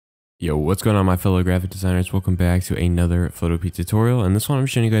Yo, what's going on, my fellow graphic designers? Welcome back to another Photopea tutorial. And this one I'm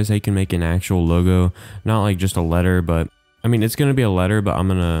showing you guys how you can make an actual logo, not like just a letter, but I mean, it's going to be a letter, but I'm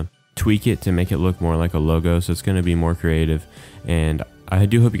going to tweak it to make it look more like a logo. So it's going to be more creative. And I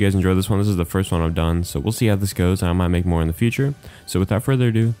do hope you guys enjoy this one. This is the first one I've done. So we'll see how this goes. And I might make more in the future. So without further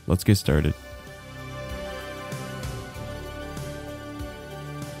ado, let's get started.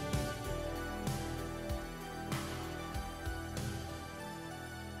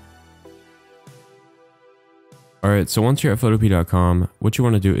 Alright, so once you're at photopea.com, what you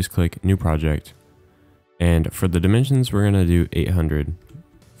want to do is click New Project. And for the dimensions, we're going to do 800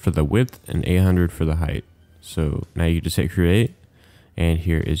 for the width and 800 for the height. So now you just hit Create, and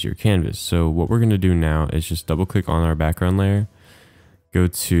here is your canvas. So what we're going to do now is just double click on our background layer, go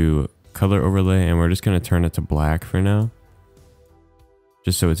to Color Overlay, and we're just going to turn it to black for now,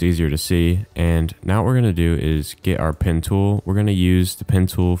 just so it's easier to see. And now what we're going to do is get our pen tool. We're going to use the pen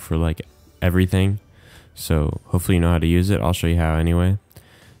tool for like everything. So hopefully you know how to use it. I'll show you how anyway.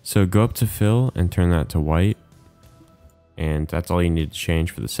 So go up to fill and turn that to white. And that's all you need to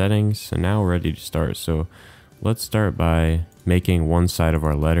change for the settings. So now we're ready to start. So let's start by making one side of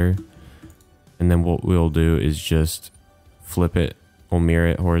our letter. And then what we'll do is just flip it. We'll mirror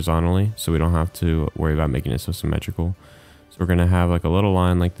it horizontally so we don't have to worry about making it so symmetrical. So we're going to have like a little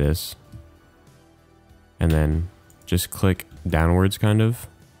line like this. And then just click downwards kind of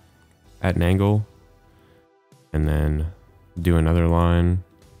at an angle. And then do another line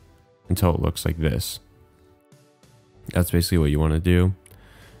until it looks like this. That's basically what you want to do.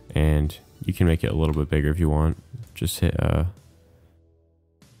 And you can make it a little bit bigger if you want. Just hit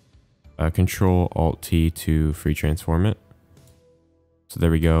Control Alt T to free transform it. So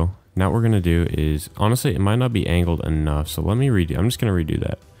there we go. Now what we're going to do is, honestly, it might not be angled enough. So let me redo. I'm just going to redo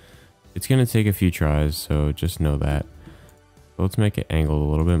that. It's going to take a few tries, so just know that. So let's make it angled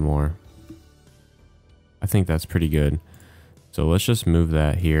a little bit more. I think that's pretty good. So let's just move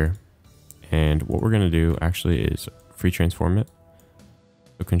that here. And what we're going to do actually is free transform it.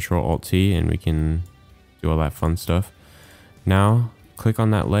 So Control Alt T and we can do all that fun stuff. Now click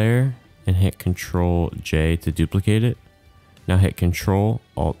on that layer and hit Control J to duplicate it. Now hit Control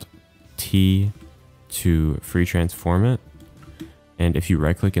Alt T to free transform it. And if you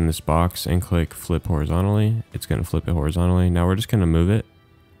right click in this box and click flip horizontally, it's going to flip it horizontally. Now we're just going to move it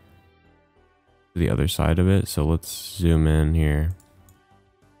to the other side of it. So let's zoom in here.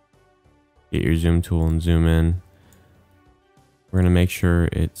 Get your zoom tool and zoom in. We're going to make sure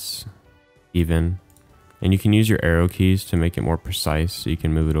it's even. And you can use your arrow keys to make it more precise so you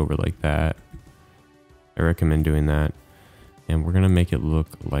can move it over like that. I recommend doing that. And we're going to make it look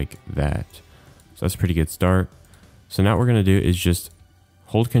like that. So that's a pretty good start. So now what we're going to do is just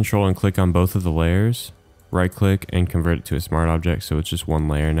hold Control and click on both of the layers. Right click and convert it to a smart object so it's just one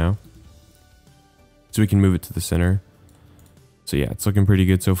layer now. So we can move it to the center. So yeah, it's looking pretty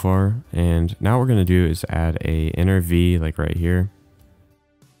good so far. And now what we're going to do is add a inner V like right here.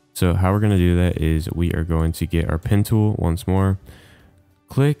 So how we're going to do that is we are going to get our pen tool once more.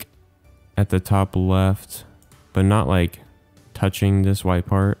 Click at the top left, but not like touching this white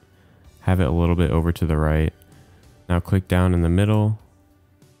part. Have it a little bit over to the right. Now click down in the middle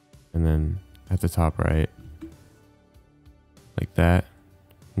and then at the top right. Like that.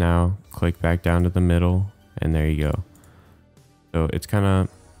 Now click back down to the middle and there you go. So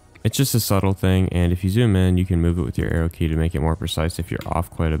it's just a subtle thing, and if you zoom in you can move it with your arrow key to make it more precise if you're off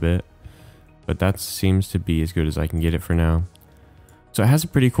quite a bit. But that seems to be as good as I can get it for now. So it has a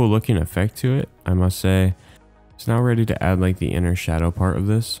pretty cool looking effect to it, I must say. So now we're ready to add like the inner shadow part of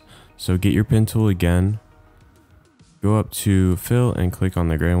this. So get your pen tool again. Go up to fill and click on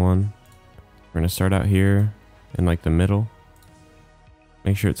the gray one. We're going to start out here in like the middle.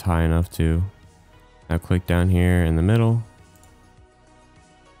 Make sure it's high enough too. Now click down here in the middle.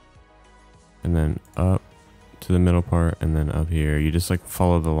 And then up to the middle part and then up here. You just like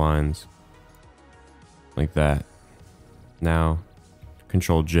follow the lines. Like that. Now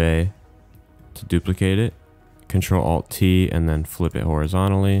Control J to duplicate it. Control Alt T and then flip it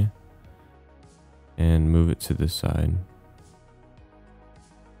horizontally. And move it to this side.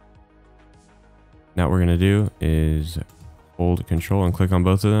 Now what we're going to do is hold Control and click on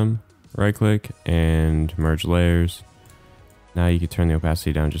both of them, right click and merge layers. Now you can turn the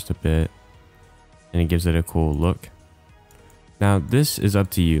opacity down just a bit and it gives it a cool look. Now this is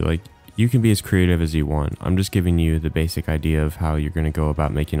up to you, like you can be as creative as you want. I'm just giving you the basic idea of how you're going to go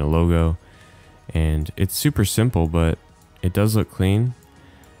about making a logo, and it's super simple, but it does look clean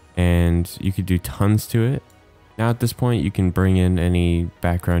and you could do tons to it. Now at this point you can bring in any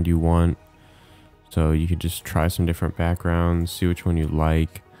background you want. So you could just try some different backgrounds, see which one you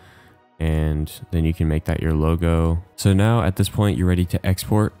like. and then you can make that your logo. So now at this point you're ready to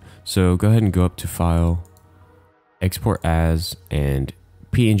export. So go ahead and go up to File, Export As, and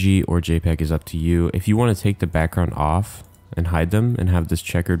PNG or JPEG is up to you. If you want to take the background off and hide them and have this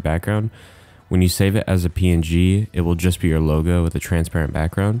checkered background, when you save it as a PNG, it will just be your logo with a transparent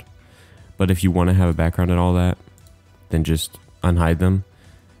background. But if you want to have a background and all that, then just unhide them.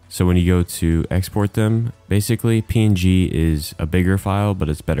 So when you go to export them, basically PNG is a bigger file, but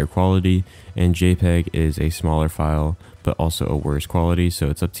it's better quality, and JPEG is a smaller file, but also a worse quality. So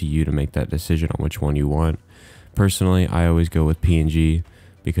it's up to you to make that decision on which one you want. Personally, I always go with PNG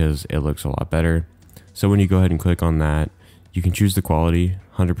because it looks a lot better. So when you go ahead and click on that, you can choose the quality.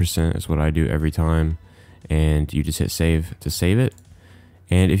 100% is what I do every time, and you just hit save to save it.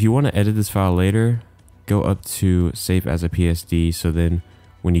 And if you want to edit this file later, go up to save as a PSD, so then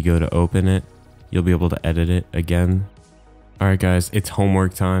when you go to open it, you'll be able to edit it again. Alright guys, it's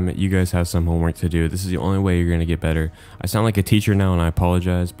homework time. You guys have some homework to do. This is the only way you're going to get better. I sound like a teacher now and I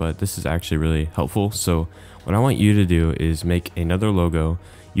apologize, but this is actually really helpful. So what I want you to do is make another logo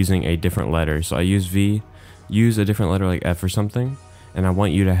using a different letter. So I use V, use a different letter like F or something, and I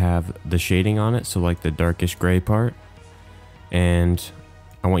want you to have the shading on it, so like the darkish gray part, and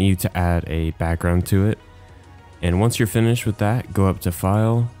I want you to add a background to it. And once you're finished with that, go up to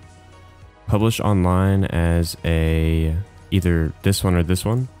File, Publish Online as either this one or this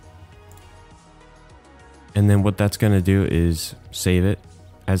one. And then what that's going to do is save it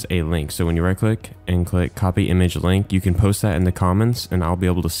as a link. So when you right click and click Copy Image Link, you can post that in the comments and I'll be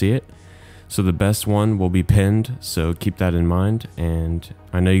able to see it. So the best one will be pinned, so keep that in mind, and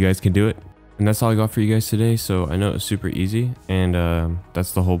I know you guys can do it. And that's all I got for you guys today. So I know it's super easy, and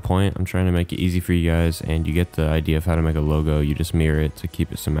that's the whole point. I'm trying to make it easy for you guys, and you get the idea of how to make a logo. You just mirror it to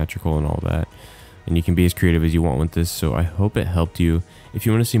keep it symmetrical and all that, and you can be as creative as you want with this. So I hope it helped you. If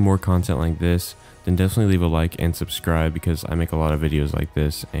you want to see more content like this, then definitely leave a like and subscribe, because I make a lot of videos like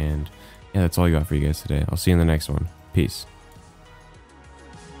this. And yeah, that's all I got for you guys today. I'll see you in the next one. Peace.